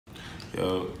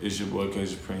Yo, it's your boy K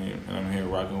Supreme, and I'm here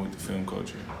rocking with the film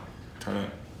culture. Turn up.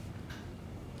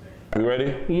 You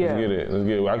ready? Yeah. Let's get it. Let's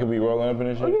get it. I could be rolling up in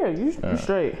this shit? Oh yeah, you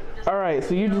straight. All right,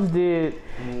 so you just did,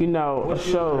 a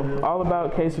show all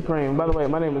about K Supreme. By the way,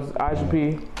 my name is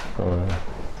Yachty. All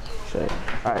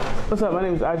right, what's up? My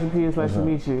name is Yachty. It's nice to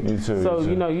meet you. You too. So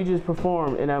you too. you just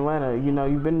performed in Atlanta.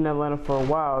 You've been in Atlanta for a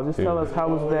while. Just tell us how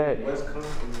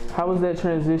was that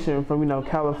transition from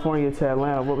California to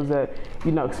Atlanta? What was that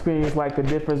experience like? The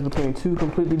difference between two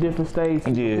completely different states,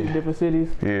 completely different cities.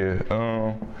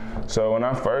 Yeah. So when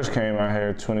I first came out here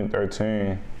in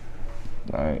 2013,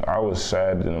 I was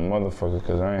sad than a motherfucker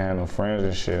because I ain't had no friends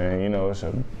and shit.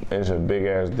 And it's a big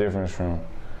ass difference from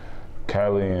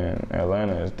Cali and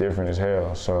Atlanta. Is different as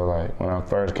hell. So like when I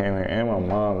first came here, and my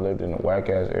mom lived in a whack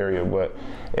ass area, but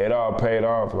it all paid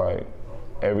off. Like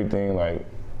everything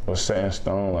was set in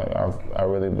stone. Like I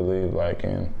really believe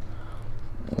in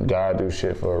God do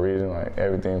shit for a reason. Like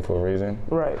everything for a reason.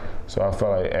 Right. So I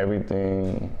felt like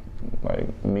everything.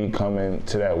 Like me coming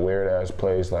to that weird ass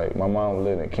place, like my mom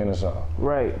lived in Kennesaw.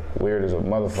 Right. Weird as a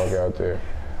motherfucker out there.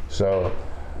 So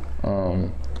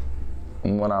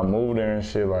when I moved there and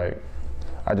shit,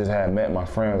 I just had met my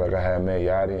friends, I had met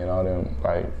Yachty and all them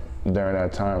during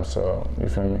that time. So you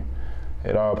feel me?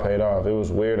 It all paid off. It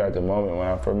was weird at the moment when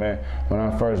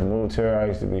I first moved here. I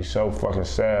used to be so fucking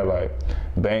sad.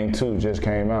 Bang 2 just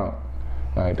came out.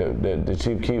 The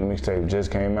Chief Keef mixtape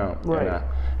just came out. Right.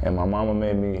 And my mama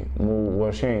made me move.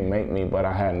 Well, she ain't make me, but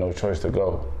I had no choice to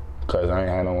go because I ain't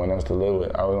had no one else to live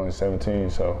with. I was only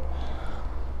 17, so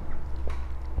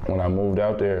when I moved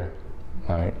out there,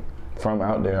 from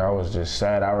out there, I was just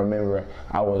sad. I remember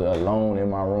I was alone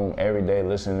in my room every day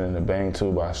listening to Bang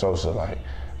 2 by Sosa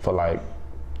for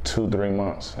 2-3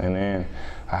 months. And then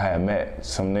I had met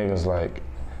some niggas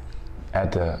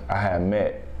I had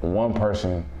met one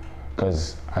person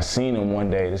because I seen him one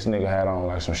day. This nigga had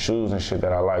on some shoes and shit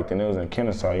that I liked, and it was in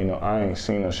Kennesaw. I ain't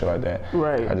seen no shit like that.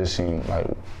 Right. I just seen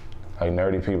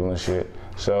nerdy people and shit.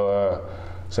 So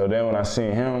then when I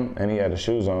seen him and he had the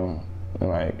shoes on,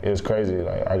 it was crazy.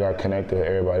 I got connected to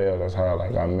everybody else. That's how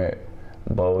I met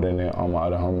Bold and then all my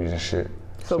other homies and shit.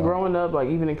 So growing up,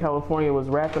 even in California, was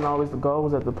rapping always the goal?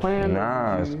 Was that the plan?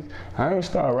 Nah, I ain't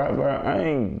started rapping. I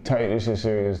ain't take this shit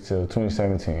serious till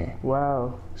 2017.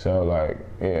 Wow. So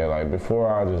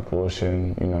before I was just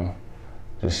bullshitting,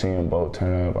 just seeing Boat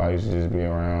turn up, I used to just be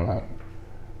around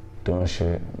doing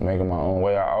shit, making my own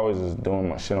way. I always was doing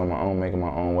my shit on my own, making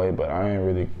my own way, but I ain't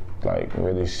really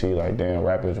really see damn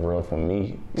rap is real for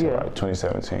me till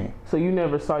 2017. So you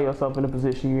never saw yourself in the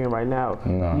position you're in right now?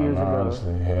 No, years ago?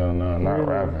 Honestly, hell no, not really?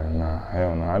 Rapping, nah,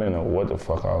 hell no. I didn't know what the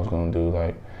fuck I was gonna do.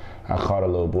 I caught a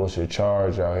little bullshit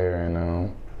charge out here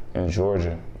in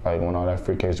Georgia, when all that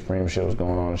free K Supreme shit was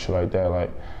going on and shit like that.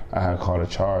 I had caught a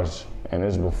charge, and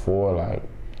this before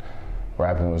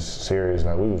rapping was serious.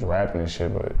 We was rapping and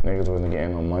shit, but niggas wasn't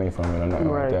getting no money from it or nothing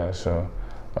like that. So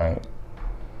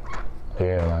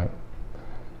yeah,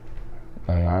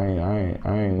 I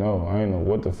ain't know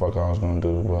what the fuck I was gonna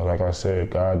do, but like I said,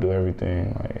 God do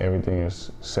everything. Everything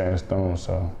is set in stone,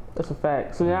 so. That's a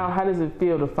fact. So now, how does it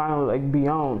feel to finally be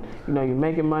on? You're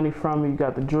making money from it. You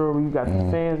got the jewelry. You got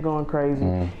the fans going crazy.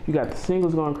 You got the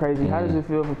singles going crazy. How does it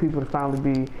feel for people to finally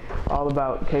be all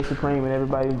about K Supreme and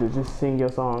everybody to just sing your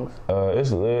songs?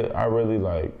 It's lit. I really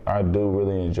I do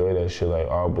really enjoy that shit.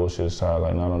 All bullshit aside,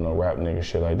 not on no rap nigga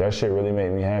shit. That shit really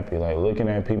made me happy. Looking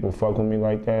at people fuck with me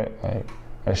like that.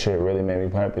 That shit really made me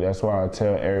happy. That's why I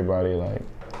tell everybody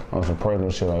on some personal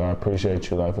shit, I appreciate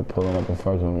you for pulling up and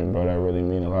fucking with me, bro. That really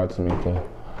mean a lot to me, cause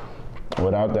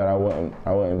without that I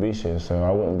wouldn't be shit. So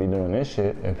I wouldn't be doing this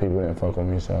shit if people didn't fuck with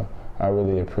me. So I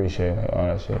really appreciate all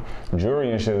that shit.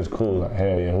 Jewelry and shit is cool.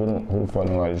 Hell yeah, who the fuck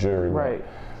don't like jewelry? Right.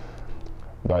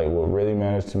 What really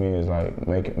matters to me is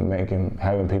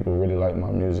having people really like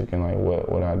my music and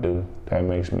what I do. That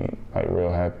makes me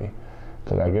real happy.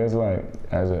 Cause I guess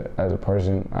as a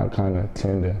person, I kind of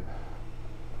tend to.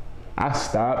 I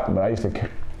stopped, but I used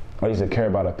to care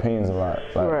about opinions a lot.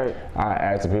 I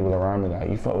asked the people around me,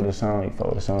 you fuck with this song, you fuck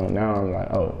with this song. Now I'm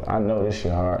oh, I know this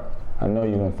shit hard. I know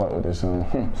you gonna fuck with this song.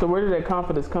 So where did that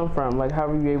confidence come from? How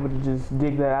were you able to just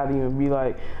dig that out of you and be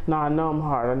nah, I know I'm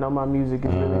hard. I know my music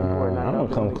is really important. I'm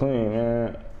gonna come clean,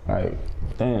 man.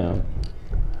 Damn.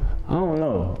 I don't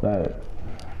know.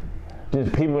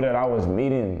 Just people that I was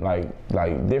meeting,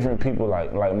 different people,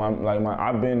 I've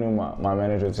been with my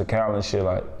manager to Cal and shit,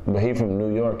 but he from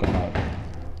New York, and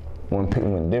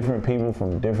when different people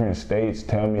from different states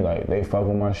tell me they fuck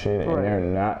with my shit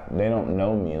and they don't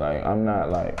know me, I'm not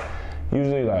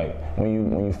usually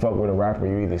when you fuck with a rapper,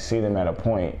 you either see them at a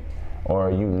point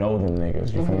or you know them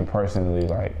niggas, you feel me, personally.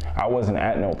 Like, I wasn't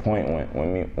at no point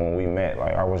when we met,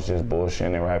 like, I was just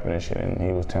bullshitting and rapping and shit, and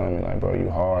he was telling me, like, bro, you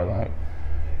hard, like,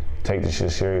 take this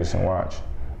shit serious and watch.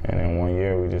 And then 1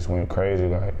 year, we just went crazy,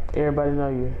 like. Everybody know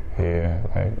you. Yeah,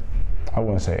 like, I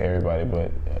wouldn't say everybody,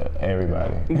 but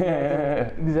everybody.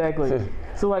 Exactly.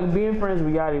 So, like, being friends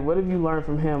with Yachty, what have you learned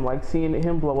from him? Like, seeing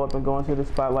him blow up and going to the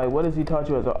spotlight, what has he taught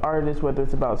you as an artist, whether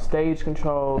it's about stage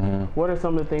control? What are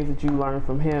some of the things that you learned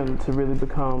from him to really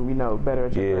become, you know, better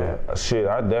at your craft? Yeah, shit,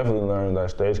 I definitely learned that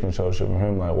stage control shit from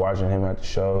him, like, watching him at the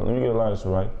shows. Let me get a lot of this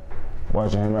right.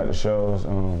 Watching him at the shows,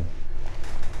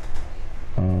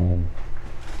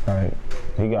 like,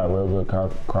 he got real good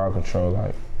crowd control,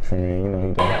 like, for me, you know,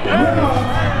 he does.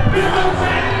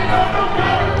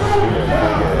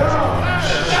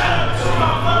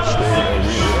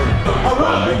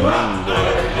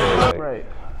 Right.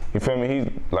 You feel me?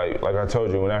 He, like I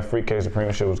told you, when that Free K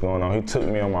Supreme shit was going on, he took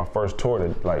me on my first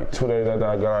tour, like 2 days after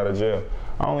I got out of jail.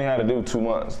 I only had to do 2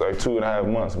 months, like 2.5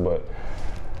 months, but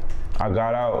I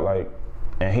got out, like,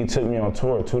 and he took me on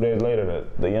tour 2 days later,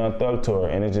 the Young Thug tour,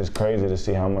 and it's just crazy to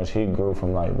see how much he grew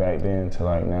from like back then to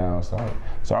like now. It's like,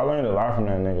 so I learned a lot from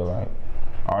that nigga. Like,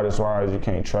 artist-wise, you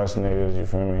can't trust niggas, you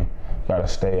feel me? You gotta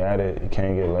stay at it, you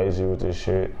can't get lazy with this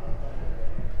shit.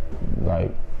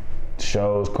 Like,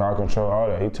 shows, crowd control, all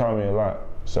that. He taught me a lot.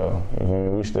 So, you feel me?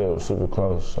 We still super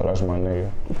close, so that's my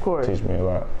nigga. Of course. Teach me a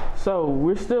lot. So,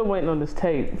 we're still waiting on this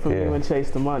tape from you and Chase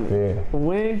the Money. Yeah.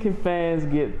 When can fans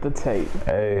get the tape?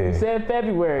 Hey. You said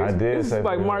February. I did say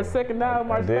like February. March 2nd now,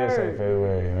 March 3rd. I did say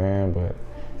February, man, but,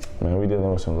 man, we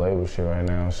dealing with some label shit right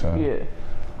now, so. Yeah.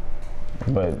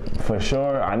 But for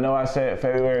sure, I know I said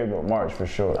February, but March for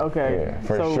sure. Okay. Yeah,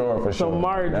 for sure. So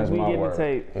March, that's we my get word. the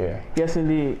tape. Yeah. Yes,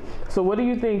 indeed. So what do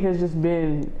you think has just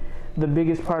been the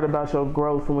biggest part about your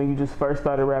growth from when you just first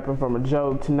started rapping from a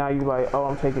joke to now you like, oh,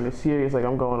 I'm taking it serious, like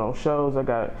I'm going on shows, I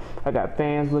got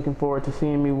fans looking forward to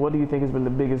seeing me. What do you think has been the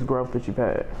biggest growth that you've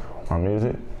had? My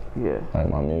music? Yeah. Like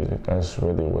my music, that's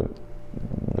really what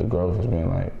the growth has been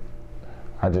like.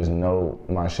 I just know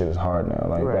my shit is hard now.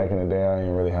 Like back in the day, I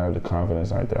didn't really have the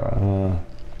confidence like that. Like,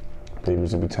 people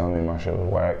used to be telling me my shit was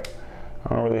whack.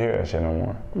 I don't really hear that shit no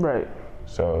more. Right.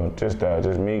 So just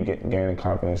me gaining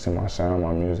confidence in my sound,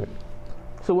 my music.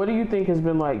 So what do you think has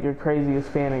been like your craziest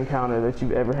fan encounter that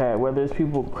you've ever had? Whether it's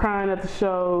people crying at the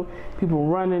show, people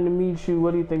running to meet you,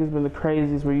 what do you think has been the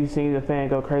craziest where you've seen the fan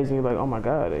go crazy and you're like, oh my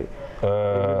God.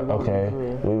 Okay,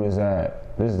 we was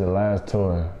at, this is the last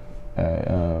tour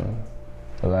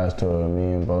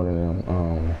me and Bowden and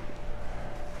them,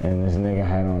 and this nigga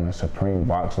had on a Supreme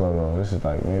box logo. This is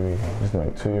like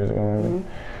 2 years ago maybe.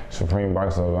 Supreme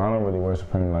box logo. I don't really wear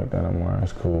Supreme like that anymore.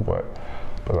 It's cool, but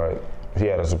like he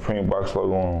had a Supreme box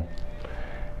logo on,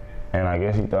 and I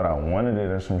guess he thought I wanted it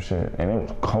or some shit. And it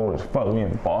was cold as fuck. We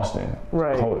in Boston.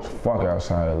 Right. Cold as fuck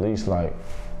outside. At least like,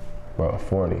 bro,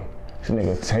 40. This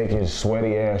nigga take his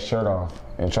sweaty ass shirt off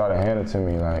and try to hand it to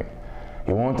me like,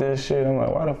 you want this shit? I'm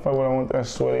like, why the fuck would I want that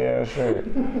sweaty ass shirt?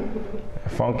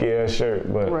 Funky ass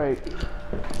shirt, but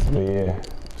yeah.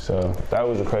 So that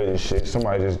was the craziest shit.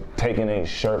 Somebody just taking their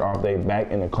shirt off their back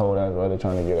in the cold ass weather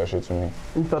trying to get that shit to me.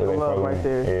 You felt the love right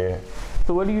there. Yeah.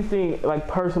 So what do you think, like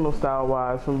personal style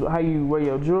wise, from how you wear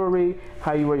your jewelry,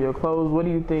 how you wear your clothes, what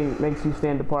do you think makes you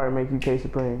stand apart and make you K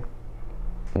Supreme?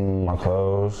 My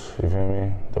clothes, you feel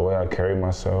me? The way I carry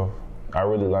myself. I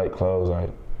really like clothes.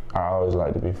 Like, I always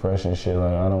like to be fresh and shit.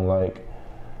 Like, I don't like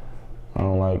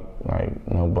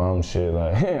no bum shit.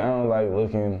 Like, I don't like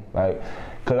looking like,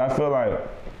 cause I feel like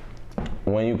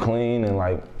when you clean and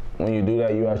like when you do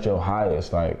that, you at your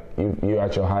highest. Like, you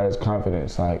at your highest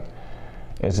confidence. Like,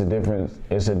 it's a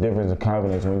difference of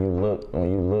confidence when you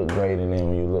look great and then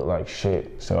when you look like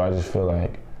shit. So I just feel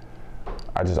like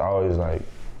I just always like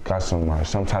got some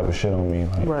type of shit on me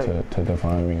like to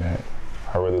define me that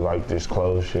I really like this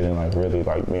clothes shit and like really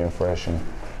like being fresh and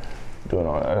doing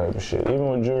all that type of shit. Even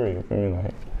with jewelry, I mean,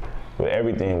 like with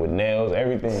everything, with nails,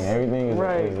 everything is everything.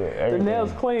 The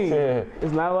nails clean. Yeah.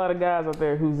 There's not a lot of guys out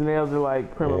there whose nails are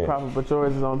like prim and proper, but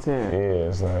yours is on 10. Yeah,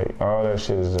 it's like all that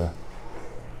shit is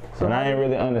so and I didn't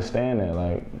really understand that.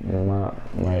 Like,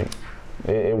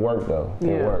 it worked though.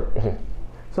 It worked.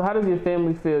 So how does your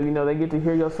family feel? You know, they get to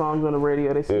hear your songs on the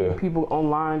radio. They see people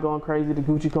online going crazy to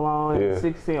Gucci Cologne and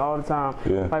 16 all the time.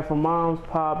 Yeah. Like for moms,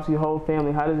 pops, your whole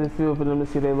family, how does it feel for them to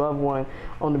see their loved one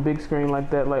on the big screen like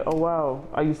that? Like, oh wow,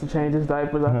 I used to change his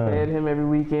diapers. I fed him every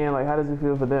weekend. Like, how does it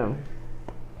feel for them?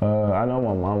 I know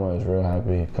my mama is real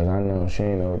happy because I know she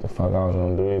didn't know what the fuck I was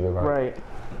gonna do either. Like,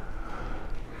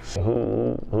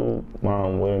 Who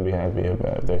mom wouldn't be happy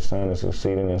about their son is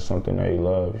succeeding in something that he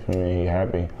loves? You feel me? He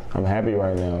happy. I'm happy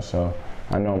right now, so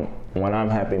I know when I'm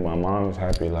happy, my mom's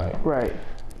happy. Like, right.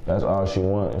 That's all she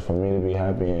wants, is for me to be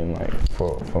happy and like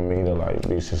for me to like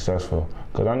be successful.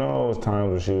 Cause I know there was times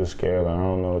where she was scared, like I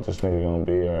don't know what this nigga gonna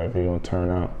be or if he gonna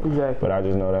turn out. Exactly. But I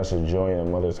just know that's a joy in a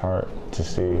mother's heart to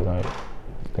see like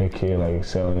their kid like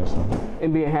excelling in something.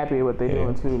 And being happy with what they're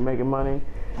doing too, making money.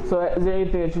 So is there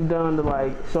anything that you've done to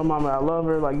like show mama I love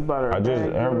her? Like you bought her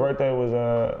her birthday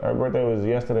was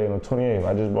yesterday on the 28th.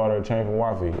 I just bought her a chain from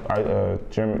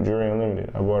Yachty, Jewelry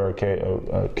Unlimited. I bought her a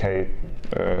chain,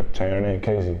 her name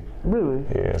Casey. Really?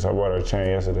 Yeah, so I bought her a chain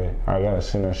yesterday. I gotta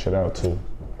send that shit out too.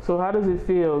 So how does it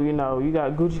feel, you know, you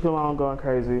got Gucci Cologne going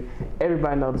crazy,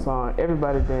 everybody know the song,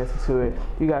 everybody dancing to it,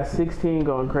 you got 16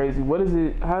 going crazy.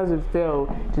 How does it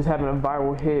feel just having a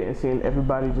viral hit and seeing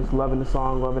everybody just loving the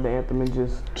song, loving the anthem and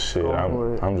just shit, going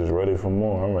for it? I'm just ready for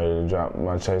more. I'm ready to drop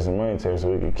my Chasing Money tape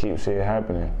so we can keep shit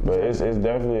happening. But it's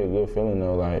definitely a good feeling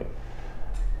though, like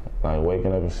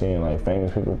waking up and seeing like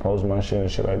famous people post my shit and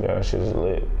shit like that. That shit is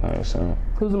lit. Like, so.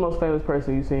 Who's the most famous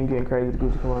person you seen getting crazy to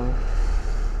Gucci Cologne?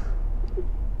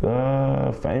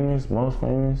 Most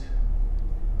famous?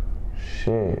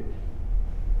 Shit.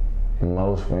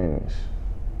 Most famous.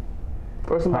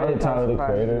 Or somebody probably Tyler the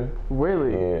Creator.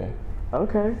 Really? Yeah.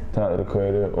 Okay. Tyler the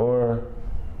Creator. Or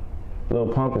Lil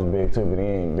Pump is big too, but he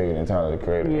ain't bigger than Tyler the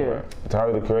Creator. Yeah. Right?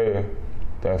 Tyler the Creator,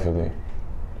 definitely.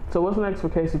 So what's next for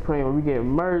K Supreme? Are we getting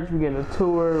merch? We getting a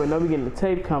tour? We know we getting the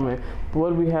tape coming. But what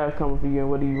do we have coming for you?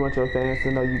 And what do you want your fans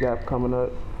to know you got coming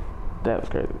up? That was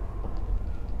crazy.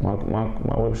 My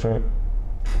website.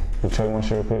 You check my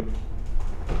shit real quick.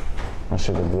 My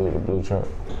shit the blue truck.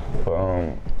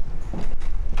 But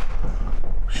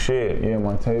shit, yeah,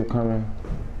 my tape coming.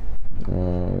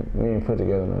 We ain't put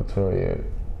together no tour yet.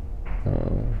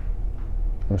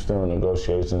 I'm still in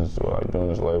negotiations, like doing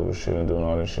this label shit and doing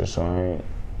all this shit. So I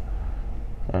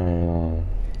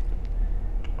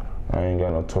ain't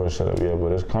got no tour set up yet,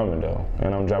 but it's coming though.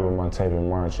 And I'm dropping my tape in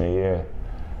March, and yeah.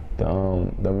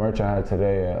 The merch I had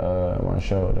today at my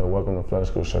show, the Welcome to Flood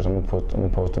School shirts, I'm gonna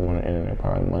post them on the internet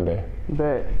probably Monday.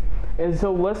 Bet. And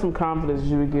so what's some confidence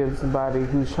you would give somebody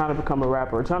who's trying to become a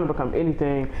rapper or trying to become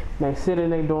anything, and they sit in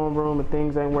their dorm room and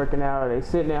things ain't working out, or they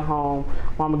sitting at home,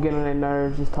 mama getting on their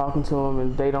nerves, just talking to them,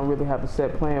 and they don't really have a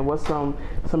set plan? What's some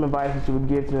advice that you would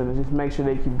give to them to just make sure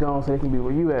they keep going so they can be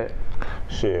where you at?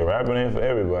 Shit, rapping ain't for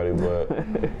everybody, but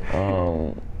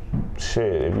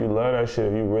shit, if you love that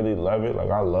shit, if you really love it, like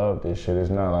I love this shit. It's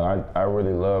not like I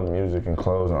really love music and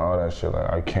clothes and all that shit. Like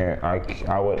I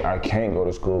can't go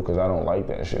to school because I don't like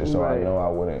that shit. So right. I know I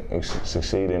wouldn't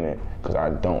succeed in it because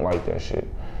I don't like that shit.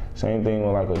 Same thing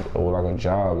with like a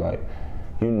job. Like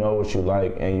you know what you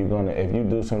like, and you're gonna, if you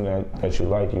do something that you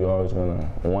like, you always gonna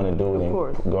want to do it and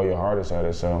go your hardest at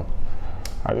it. So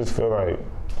I just feel like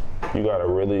you gotta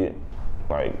really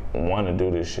like want to do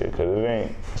this shit, cause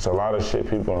it's a lot of shit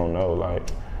people don't know, like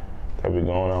that be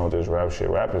going on with this rap shit.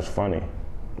 Rap is funny,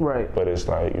 right? But it's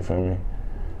like, you feel me?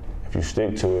 If you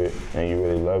stick to it and you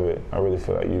really love it, I really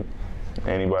feel like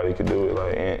anybody could do it.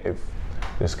 Like, and if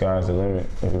the sky's the limit,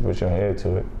 if you put your head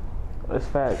to it. That's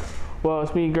facts. Well,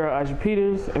 it's me, girl, Yachty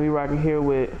Peters, and we rocking here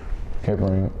with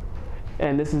K-Ring.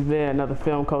 And this has been another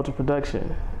Film Culture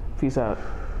production. Peace out.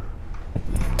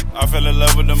 I fell in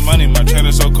love with the money. My chain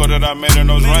is so cold that I made her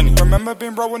nose running. Remember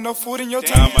being broke with no food in your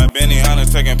tummy? My Benny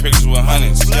Hunters taking pictures with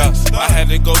hundreds. Yeah, I had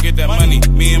to go get that money.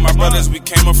 Me and my brothers, we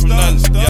came up from nothing. Yeah.